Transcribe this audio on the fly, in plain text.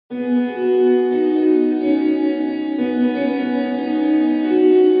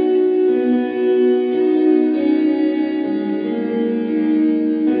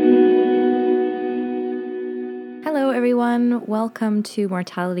welcome to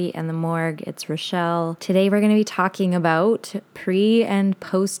Mortality and the Morgue. It's Rochelle. Today we're going to be talking about pre- and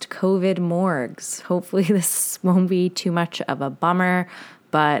post-COVID morgues. Hopefully this won't be too much of a bummer,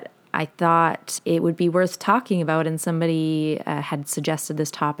 but I thought it would be worth talking about, and somebody had suggested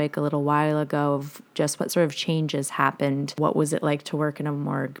this topic a little while ago of just what sort of changes happened. What was it like to work in a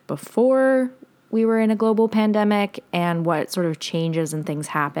morgue before we were in a global pandemic, and what sort of changes and things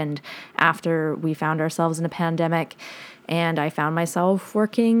happened after we found ourselves in a pandemic. And I found myself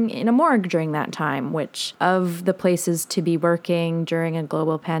working in a morgue during that time, which of the places to be working during a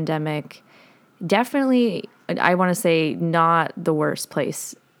global pandemic, definitely, I want to say, not the worst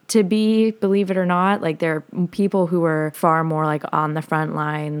place to be, believe it or not. Like, there are people who were far more like on the front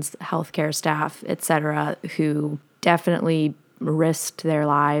lines, healthcare staff, etc., who definitely risked their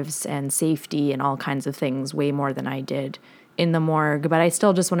lives and safety and all kinds of things way more than I did in the morgue. But I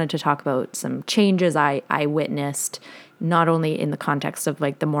still just wanted to talk about some changes I witnessed, not only in the context of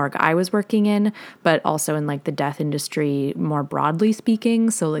like the morgue I was working in, but also in like the death industry more broadly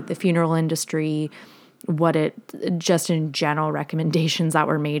speaking. So like the funeral industry, just in general recommendations that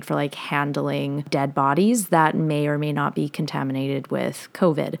were made for like handling dead bodies that may or may not be contaminated with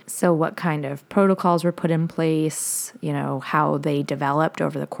COVID. So what kind of protocols were put in place, how they developed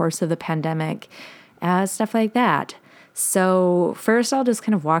over the course of the pandemic, stuff like that. So first I'll just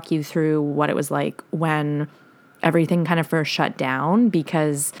kind of walk you through what it was like when everything kind of first shut down,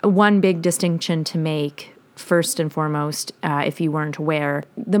 because one big distinction to make, first and foremost, if you weren't aware,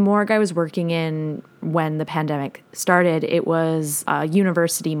 the morgue I was working in when the pandemic started, it was a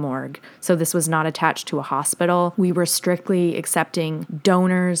university morgue. So this was not attached to a hospital. We were strictly accepting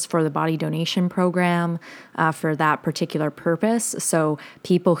donors for the body donation program for that particular purpose. So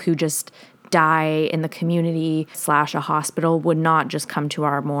people who just die in the community / a hospital would not just come to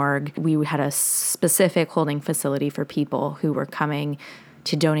our morgue. We had a specific holding facility for people who were coming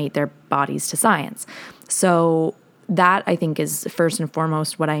to donate their bodies to science. So that, I think, is first and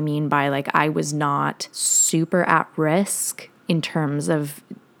foremost what I mean by like I was not super at risk in terms of,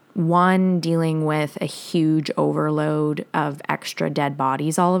 one, dealing with a huge overload of extra dead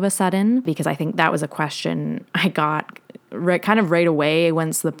bodies all of a sudden, because I think that was a question I got right away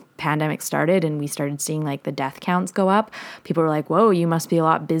once the pandemic started and we started seeing like the death counts go up. People were like, whoa, you must be a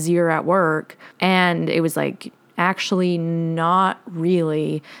lot busier at work. And it was like, actually not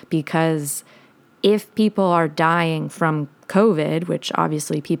really, because if people are dying from COVID, which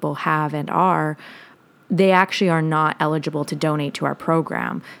obviously people have and are, they actually are not eligible to donate to our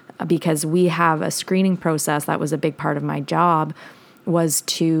program, because we have a screening process. That was a big part of my job, was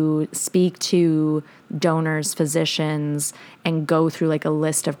to speak to donors, physicians, and go through like a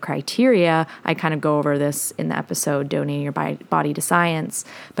list of criteria. I kind of go over this in the episode, Donating Your Body to Science,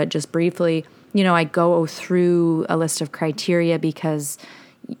 but just briefly, I go through a list of criteria because,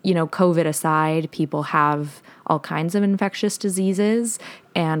 COVID aside, people have all kinds of infectious diseases.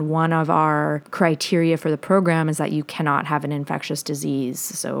 And one of our criteria for the program is that you cannot have an infectious disease.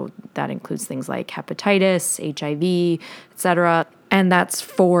 So that includes things like hepatitis, HIV, etc. And that's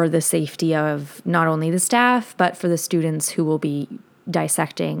for the safety of not only the staff, but for the students who will be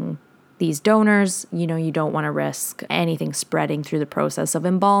dissecting these donors. You don't want to risk anything spreading through the process of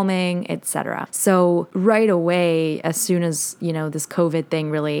embalming, etc. So right away, as soon as, this COVID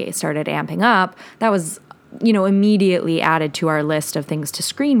thing really started amping up, that was, immediately added to our list of things to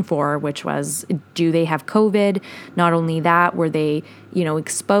screen for, which was, do they have COVID? Not only that, were they,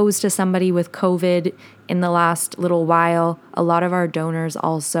 exposed to somebody with COVID in the last little while? A lot of our donors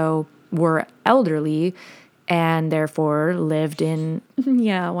also were elderly and therefore lived in,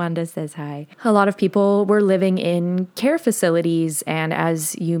 Wanda says hi. A lot of people were living in care facilities, and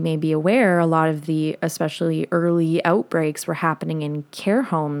as you may be aware, a lot of the especially early outbreaks were happening in care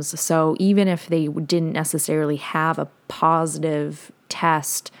homes. So even if they didn't necessarily have a positive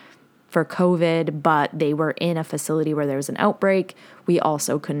test for COVID, but they were in a facility where there was an outbreak, we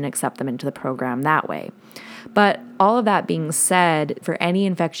also couldn't accept them into the program that way. But all of that being said, for any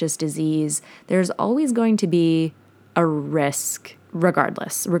infectious disease, there's always going to be a risk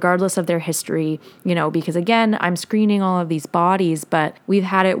regardless of their history, because again, I'm screening all of these bodies, but we've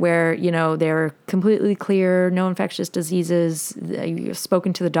had it where, they're completely clear, no infectious diseases. You've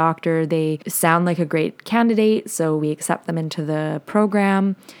spoken to the doctor, they sound like a great candidate, so we accept them into the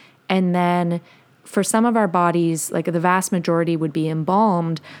program. And then for some of our bodies, like the vast majority would be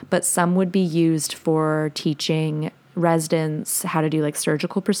embalmed, but some would be used for teaching residents how to do like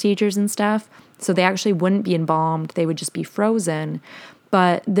surgical procedures and stuff. So they actually wouldn't be embalmed, they would just be frozen.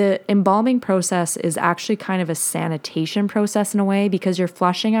 But the embalming process is actually kind of a sanitation process in a way, because you're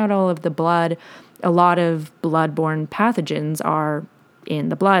flushing out all of the blood a lot of bloodborne pathogens are in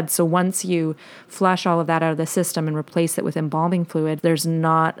the blood. So once you flush all of that out of the system and replace it with embalming fluid, there's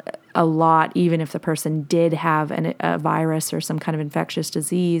not a lot, even if the person did have a virus or some kind of infectious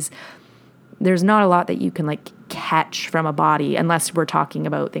disease, there's not a lot that you can like catch from a body unless we're talking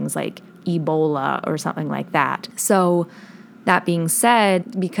about things like Ebola or something like that. So that being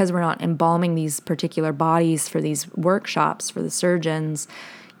said, because we're not embalming these particular bodies for these workshops for the surgeons,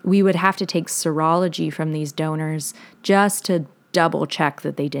 we would have to take serology from these donors just to double check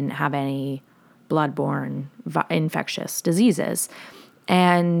that they didn't have any bloodborne infectious diseases.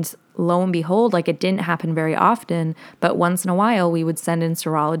 And lo and behold, like, it didn't happen very often, but once in a while we would send in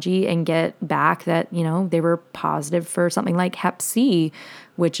serology and get back that, they were positive for something like Hep C,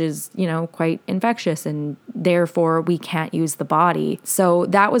 which is, quite infectious, and therefore we can't use the body. So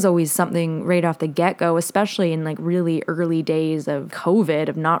that was always something right off the get-go, especially in like really early days of COVID,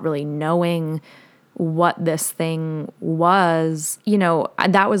 of not really knowing what this thing was.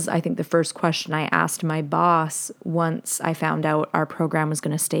 That was, I think, the first question I asked my boss once I found out our program was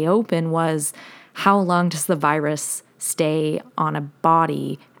going to stay open was, how long does the virus stay on a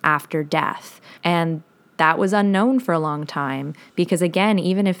body after death? And that was unknown for a long time because, again,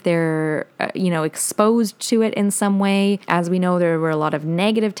 even if they're, exposed to it in some way, as we know, there were a lot of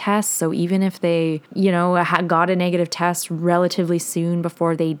negative tests. So even if they, had got a negative test relatively soon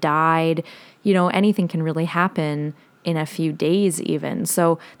before they died, anything can really happen in a few days even.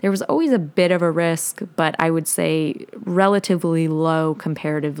 So there was always a bit of a risk, but I would say relatively low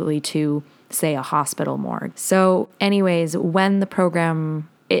comparatively to, say, a hospital morgue. So anyways, when the program,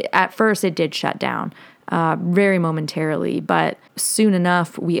 at first it did shut down. Very momentarily, but soon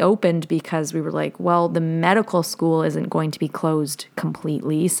enough we opened because we were like, well, the medical school isn't going to be closed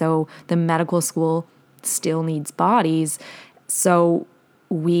completely, so the medical school still needs bodies. So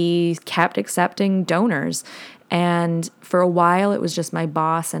we kept accepting donors. And for a while, it was just my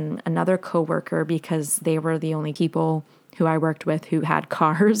boss and another coworker because they were the only people who I worked with who had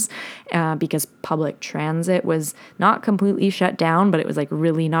cars, because public transit was not completely shut down, but it was like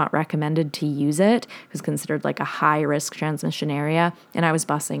really not recommended to use it. It was considered like a high risk transmission area, and I was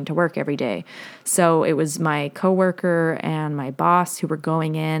busing to work every day. So it was my coworker and my boss who were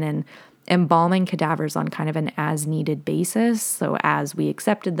going in and embalming cadavers on kind of an as-needed basis. So as we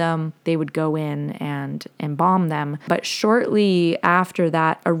accepted them, they would go in and embalm them. But shortly after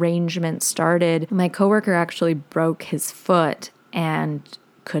that arrangement started, my coworker actually broke his foot and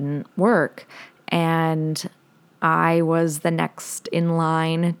couldn't work. And I was the next in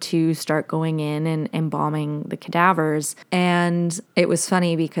line to start going in and embalming the cadavers. And it was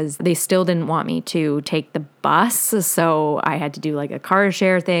funny because they still didn't want me to take the bus. So I had to do like a car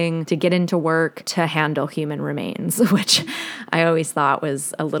share thing to get into work to handle human remains, which I always thought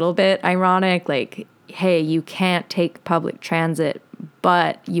was a little bit ironic. Like, hey, you can't take public transit,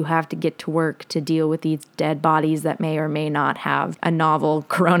 but you have to get to work to deal with these dead bodies that may or may not have a novel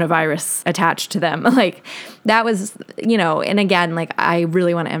coronavirus attached to them. Like, that was, and again, like, I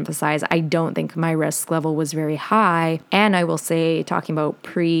really want to emphasize, I don't think my risk level was very high. And I will say, talking about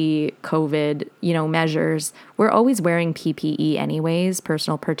pre-COVID, measures, we're always wearing PPE anyways,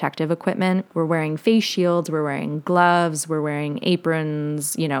 personal protective equipment. We're wearing face shields, we're wearing gloves, we're wearing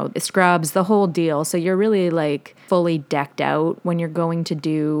aprons, scrubs, the whole deal. So you're really like fully decked out when you're going to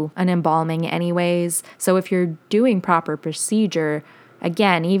do an embalming anyways. So if you're doing proper procedure,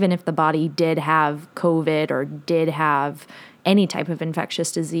 again, even if the body did have COVID or did have any type of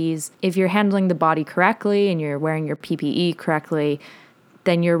infectious disease, if you're handling the body correctly and you're wearing your PPE correctly,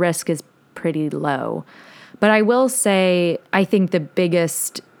 then your risk is pretty low. But I will say, I think the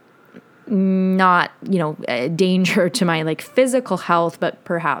biggest not, danger to my like physical health, but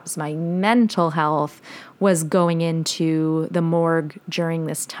perhaps my mental health was going into the morgue during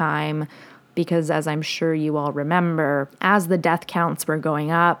this time, because as I'm sure you all remember, as the death counts were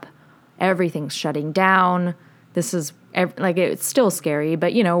going up, everything's shutting down. This is like, it's still scary,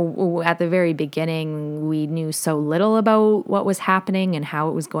 but at the very beginning, we knew so little about what was happening and how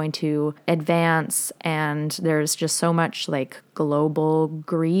it was going to advance. And there's just so much like global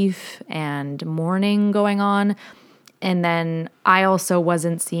grief and mourning going on. And then I also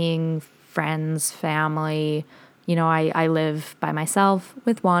wasn't seeing friends, family. I live by myself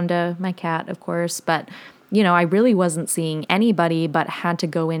with Wanda, my cat, of course, but I really wasn't seeing anybody, but had to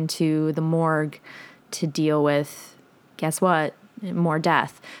go into the morgue to deal with, guess what? More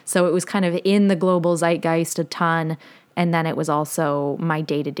death. So it was kind of in the global zeitgeist a ton. And then it was also my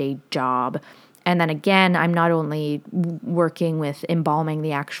day-to-day job. And then again, I'm not only working with embalming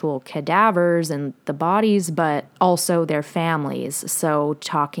the actual cadavers and the bodies, but also their families. So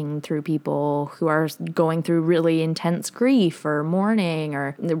talking through people who are going through really intense grief or mourning,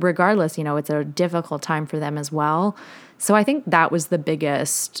 or regardless, it's a difficult time for them as well. So I think that was the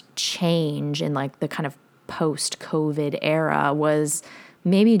biggest change in like the kind of post-COVID era, was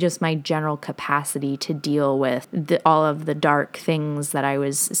maybe just my general capacity to deal with all of the dark things that I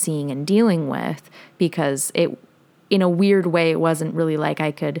was seeing and dealing with, because in a weird way, it wasn't really like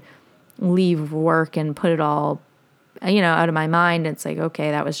I could leave work and put it all, out of my mind. It's like,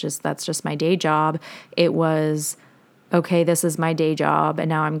 okay, that's just my day job. It was, okay, this is my day job, and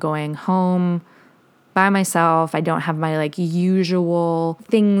now I'm going home by myself. I don't have my like usual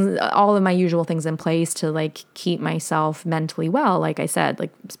things, all of my usual things in place to like keep myself mentally well. Like I said,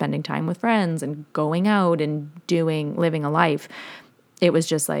 like spending time with friends and going out and living a life. It was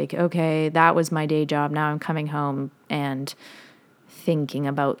just like, okay, that was my day job. Now I'm coming home and thinking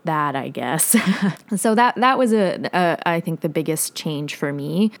about that, I guess. So that was I think the biggest change for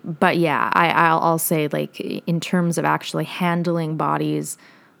me. But yeah, I'll say, like, in terms of actually handling bodies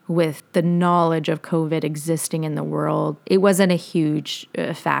with the knowledge of COVID existing in the world, it wasn't a huge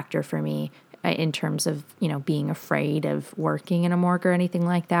factor for me in terms of, being afraid of working in a morgue or anything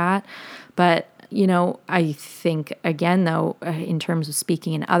like that. But, I think, again, though, in terms of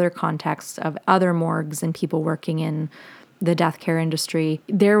speaking in other contexts of other morgues and people working in the death care industry,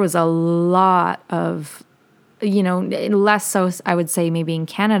 there was a lot of, less so, I would say, maybe in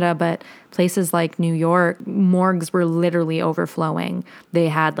Canada, but places like New York, morgues were literally overflowing. They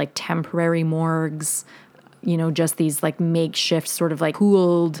had like temporary morgues, just these like makeshift sort of like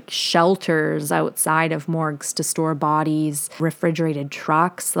cooled shelters outside of morgues to store bodies, refrigerated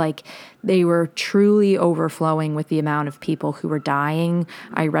trucks. Like, they were truly overflowing with the amount of people who were dying.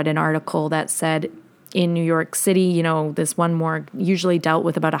 I read an article that said in New York City, this one morgue usually dealt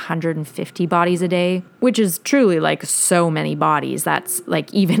with about 150 bodies a day, which is truly like so many bodies. That's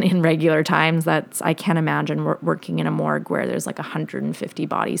like, even in regular times, I can't imagine working in a morgue where there's like 150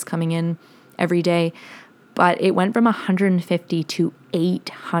 bodies coming in every day. But it went from 150 to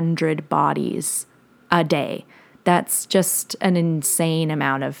 800 bodies a day. That's just an insane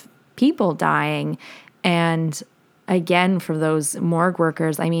amount of people dying. And again, for those morgue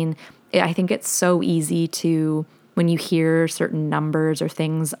workers, I think it's so easy to, when you hear certain numbers or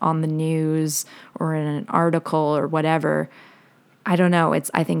things on the news or in an article or whatever, I don't know,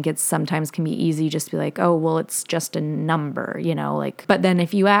 I think it's sometimes can be easy just to be like, oh, well, it's just a number, but then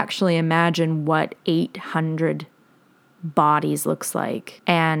if you actually imagine what 800 bodies looks like,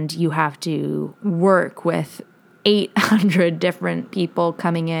 and you have to work with 800 different people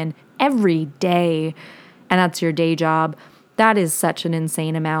coming in every day, and that's your day job, that is such an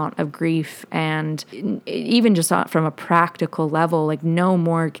insane amount of grief. And even just from a practical level, like, no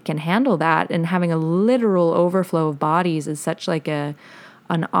morgue can handle that. And having a literal overflow of bodies is such like an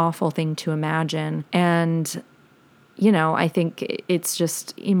awful thing to imagine. And, I think it's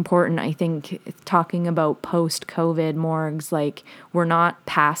just important. I think talking about post-COVID morgues, like, we're not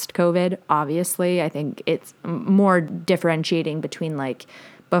past COVID, obviously. I think it's more differentiating between like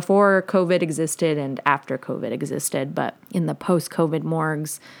before COVID existed and after COVID existed. But in the post-COVID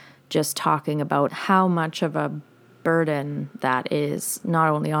morgues, just talking about how much of a burden that is, not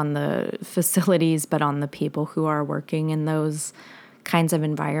only on the facilities, but on the people who are working in those kinds of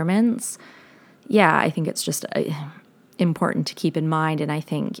environments. Yeah, I think it's just important to keep in mind. And I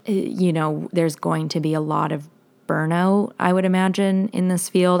think, there's going to be a lot of burnout, I would imagine, in this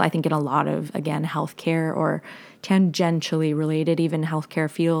field. I think in a lot of, again, healthcare or tangentially related even healthcare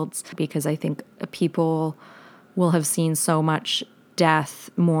fields, because I think people will have seen so much death,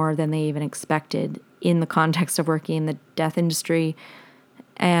 more than they even expected, in the context of working in the death industry.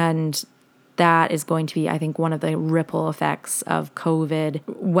 And that is going to be, I think, one of the ripple effects of COVID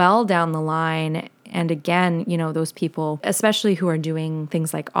well down the line. And again, those people, especially who are doing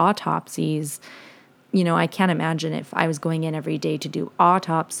things like autopsies, I can't imagine if I was going in every day to do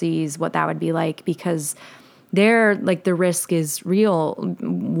autopsies, what that would be like, because the risk is real.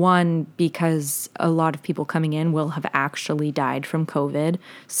 One, because a lot of people coming in will have actually died from COVID.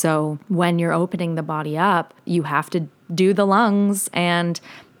 So when you're opening the body up, you have to do the lungs, and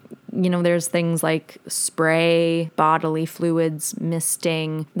there's things like spray, bodily fluids,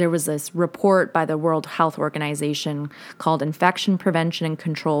 misting. There was this report by the World Health Organization called Infection Prevention and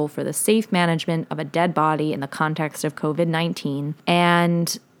Control for the Safe Management of a Dead Body in the Context of COVID-19.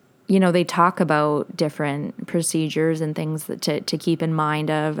 And they talk about different procedures and things to keep in mind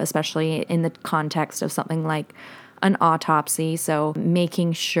of, especially in the context of something like an autopsy. So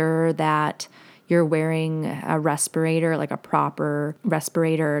making sure that you're wearing a respirator, like a proper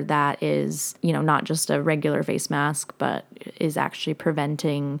respirator that is, not just a regular face mask, but is actually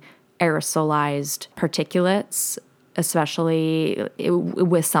preventing aerosolized particulates, especially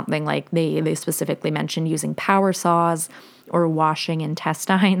with something like they specifically mentioned using power saws or washing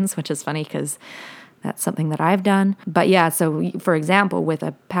intestines, which is funny because that's something that I've done. But yeah, so for example, with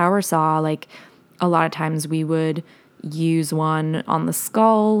a power saw, like a lot of times we would use one on the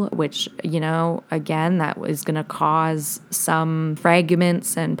skull, which, again, that was going to cause some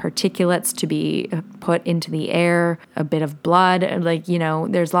fragments and particulates to be put into the air, a bit of blood. Like,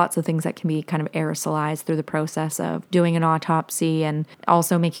 there's lots of things that can be kind of aerosolized through the process of doing an autopsy, and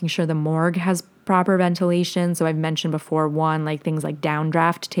also making sure the morgue has proper ventilation. So I've mentioned before, one, like things like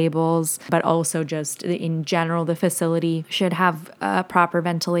downdraft tables, but also just in general, the facility should have proper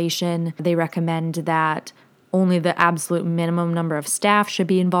ventilation. They recommend that only the absolute minimum number of staff should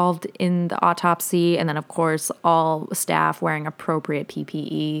be involved in the autopsy. And then, of course, all staff wearing appropriate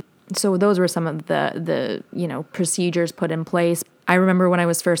PPE. So those were some of the procedures put in place. I remember when I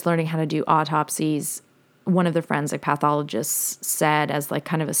was first learning how to do autopsies, one of the forensic pathologists said, as like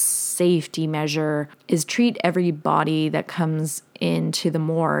kind of a safety measure, is treat every body that comes into the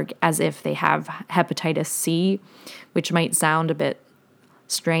morgue as if they have hepatitis C, which might sound a bit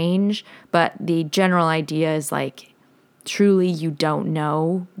strange, but the general idea is like, truly you don't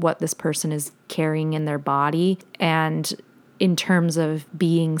know what this person is carrying in their body. And in terms of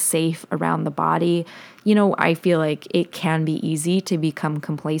being safe around the body, I feel like it can be easy to become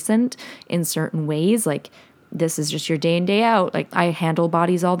complacent in certain ways. Like, this is just your day in, day out. Like, I handle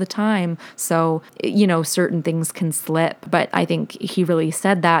bodies all the time. So, certain things can slip. But I think he really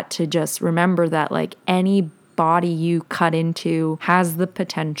said that to just remember that, like, any body you cut into has the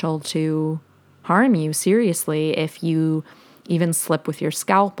potential to harm you seriously if you even slip with your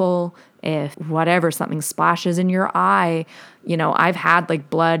scalpel, if something splashes in your eye. I've had like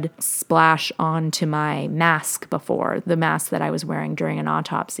blood splash onto my mask before, the mask that I was wearing during an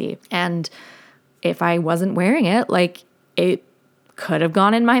autopsy. And if I wasn't wearing it, like, it could have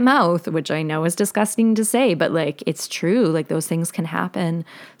gone in my mouth, which I know is disgusting to say, but like, it's true. Like, those things can happen.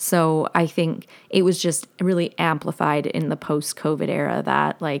 So I think it was just really amplified in the post-COVID era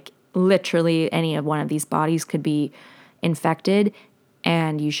that like literally any of one of these bodies could be infected,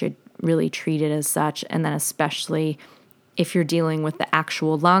 and you should really treat it as such. And then especially if you're dealing with the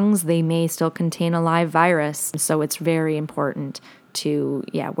actual lungs, they may still contain a live virus. So it's very important to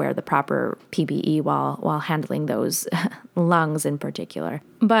wear the proper PPE while handling those lungs in particular.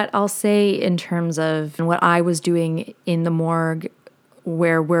 But I'll say, in terms of what I was doing in the morgue,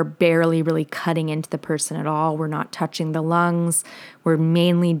 where we're barely really cutting into the person at all, we're not touching the lungs, we're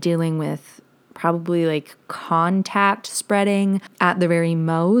mainly dealing with probably like contact spreading at the very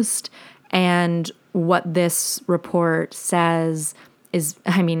most. And what this report says is,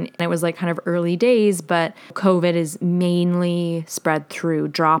 it was like kind of early days, but COVID is mainly spread through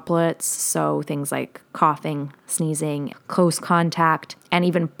droplets. So things like coughing, sneezing, close contact, and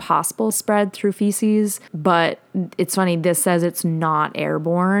even possible spread through feces. But it's funny, this says it's not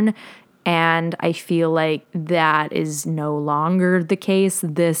airborne. And I feel like that is no longer the case.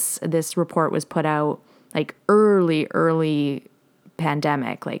 This report was put out like early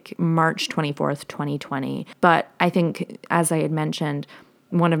pandemic, like March 24th, 2020. But I think, as I had mentioned,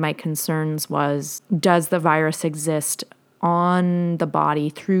 one of my concerns was, does the virus exist on the body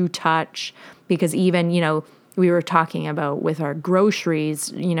through touch? Because even, we were talking about with our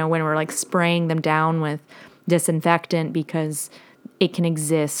groceries, when we're like spraying them down with disinfectant, because it can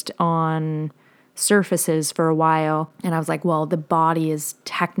exist on surfaces for a while. And I was like, well, the body is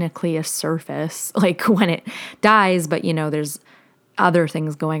technically a surface, like when it dies, but there's other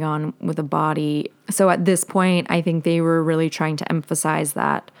things going on with the body. So at this point, I think they were really trying to emphasize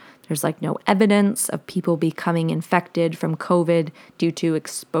that there's like no evidence of people becoming infected from COVID due to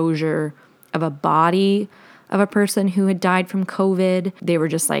exposure of a body of a person who had died from COVID. They were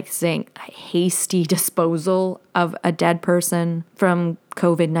just like saying hasty disposal of a dead person from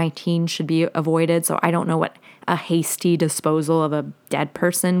COVID-19 should be avoided. So I don't know what a hasty disposal of a dead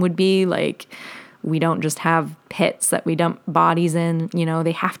person would be. Like, we don't just have pits that we dump bodies in.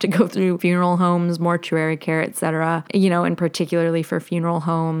 They have to go through funeral homes, mortuary care, etc. And particularly for funeral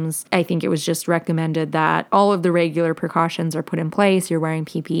homes, I think it was just recommended that all of the regular precautions are put in place. You're wearing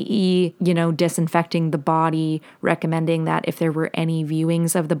PPE, disinfecting the body, recommending that if there were any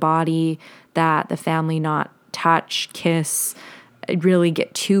viewings of the body, that the family not touch, kiss, really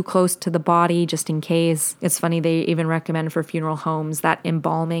get too close to the body just in case. It's funny, they even recommend for funeral homes that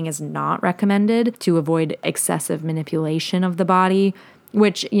embalming is not recommended to avoid excessive manipulation of the body.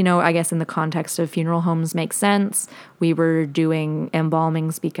 which, you know, I guess in the context of funeral homes makes sense. We were doing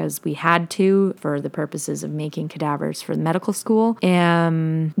embalmings because we had to for the purposes of making cadavers for the medical school.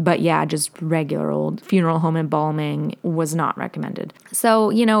 But yeah, just regular old funeral home embalming was not recommended. So,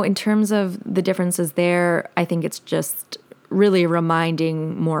 you know, in terms of the differences there, I think it's just really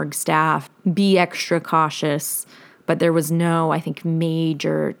reminding morgue staff, be extra cautious. But there was no, I think,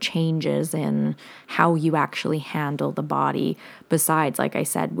 major changes in how you actually handle the body besides, like I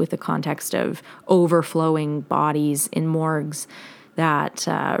said, with the context of overflowing bodies in morgues that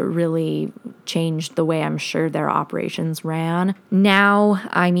really changed the way I'm sure their operations ran. Now,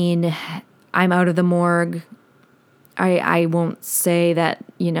 I mean, I'm out of the morgue. I won't say that,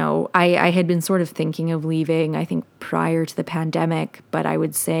 you know, I had been sort of thinking of leaving, I think, prior to the pandemic, but I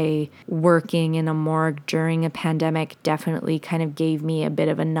would say working in a morgue during a pandemic definitely kind of gave me a bit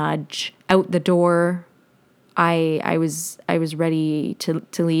of a nudge out the door. I was ready to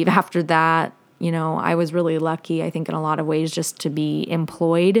leave after that. You know, I was really lucky, I think, in a lot of ways just to be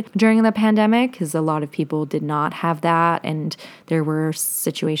employed during the pandemic because a lot of people did not have that. And there were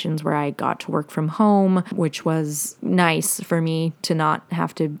situations where I got to work from home, which was nice for me to not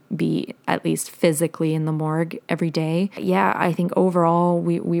have to be at least physically in the morgue every day. Yeah, I think overall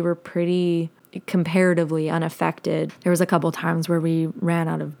we were pretty comparatively unaffected. There was a couple times where we ran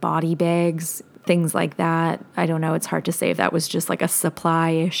out of body bags, things like that. I don't know. It's hard to say if that was just like a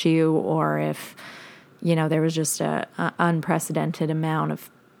supply issue or if, you know, there was just a unprecedented amount of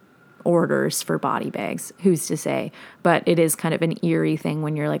orders for body bags. Who's to say? But it is kind of an eerie thing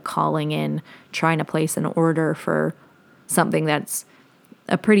when you're like calling in, trying to place an order for something that's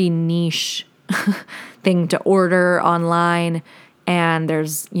a pretty niche thing to order online. And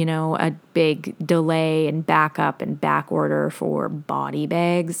there's, you know, a big delay and backup and back order for body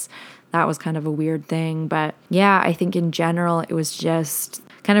bags. That was kind of a weird thing. But yeah, I think in general, it was just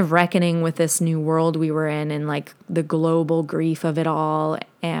kind of reckoning with this new world we were in and like the global grief of it all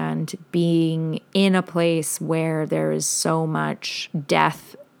and being in a place where there is so much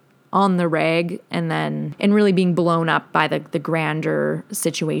death on the reg and really being blown up by the grander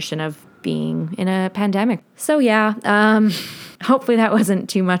situation of being in a pandemic. So yeah, hopefully that wasn't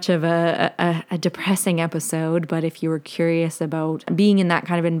too much of a depressing episode, but if you were curious about being in that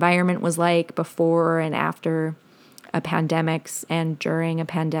kind of environment was like before and after a pandemic and during a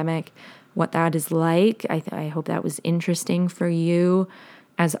pandemic, what that is like, I hope that was interesting for you.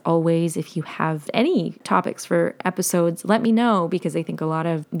 As always, if you have any topics for episodes, let me know because I think a lot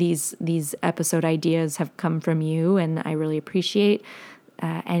of these episode ideas have come from you, and I really appreciate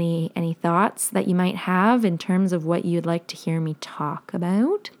any thoughts that you might have in terms of what you'd like to hear me talk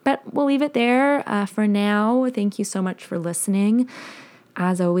about. But we'll leave it there for now. Thank you so much for listening.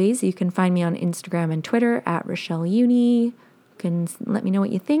 As always, you can find me on Instagram and Twitter at RochelleUni. You can let me know what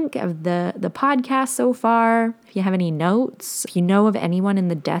you think of the podcast so far. If you have any notes, if you know of anyone in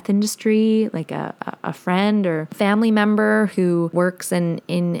the death industry, like a friend or family member who works in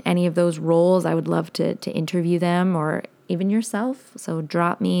any of those roles, I would love to interview them or even yourself. So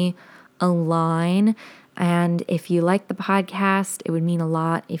drop me a line. And if you like the podcast, it would mean a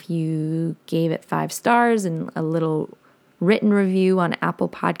lot if you gave it 5 stars and a little written review on Apple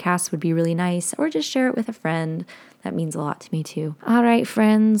Podcasts would be really nice, or just share it with a friend. That means a lot to me too. All right,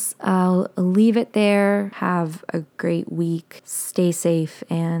 friends, I'll leave it there. Have a great week. Stay safe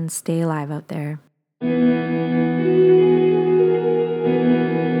and stay alive out there.